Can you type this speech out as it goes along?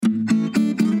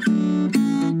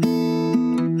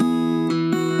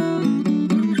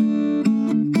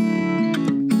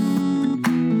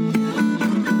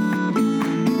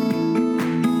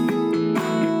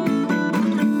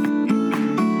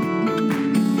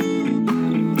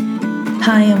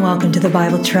Hi, and welcome to the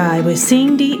Bible Tribe with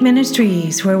Seeing Deep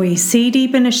Ministries, where we see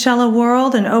deep in a shallow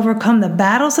world and overcome the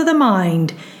battles of the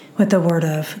mind with the Word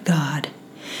of God.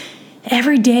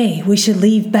 Every day we should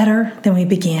leave better than we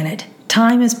began it.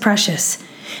 Time is precious,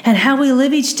 and how we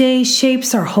live each day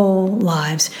shapes our whole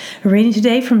lives. We're reading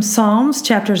today from Psalms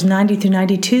chapters 90 through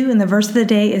 92, and the verse of the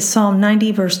day is Psalm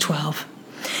 90, verse 12.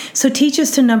 So teach us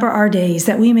to number our days,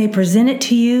 that we may present it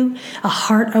to you a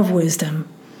heart of wisdom.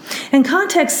 In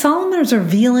context, Solomon is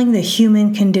revealing the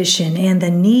human condition and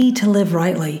the need to live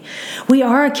rightly. We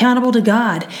are accountable to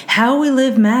God. How we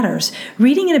live matters.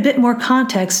 Reading in a bit more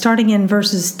context, starting in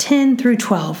verses 10 through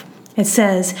 12, it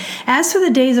says, "As for the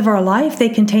days of our life, they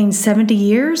contain 70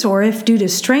 years, or if due to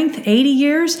strength, 80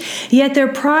 years. Yet their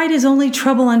pride is only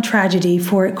trouble and tragedy,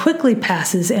 for it quickly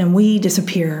passes and we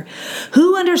disappear.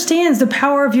 Who understands the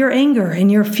power of your anger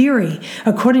and your fury,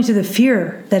 according to the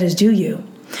fear that is due you?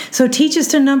 So teach us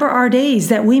to number our days,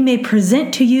 that we may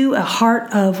present to you a heart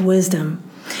of wisdom."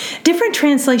 Different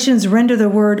translations render the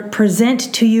word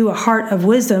present to you a heart of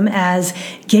wisdom as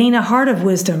gain a heart of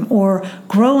wisdom, or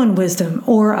grow in wisdom,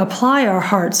 or apply our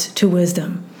hearts to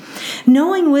wisdom.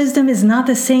 Knowing wisdom is not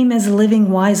the same as living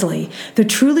wisely. The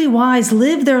truly wise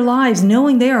live their lives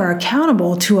knowing they are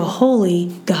accountable to a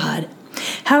holy God.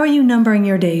 How are you numbering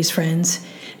your days, friends?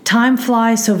 Time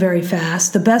flies so very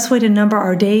fast. The best way to number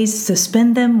our days is to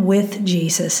spend them with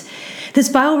Jesus. This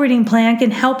Bible reading plan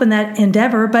can help in that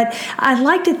endeavor, but I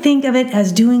like to think of it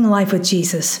as doing life with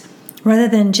Jesus, rather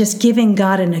than just giving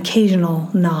God an occasional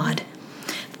nod.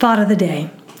 Thought of the day: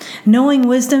 knowing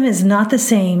wisdom is not the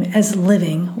same as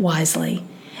living wisely.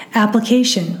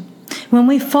 Application: when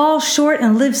we fall short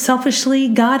and live selfishly,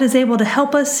 God is able to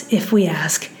help us if we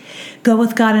ask. Go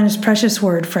with God and His precious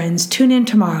word, friends. Tune in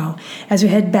tomorrow as we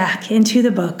head back into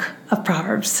the book of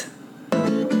Proverbs.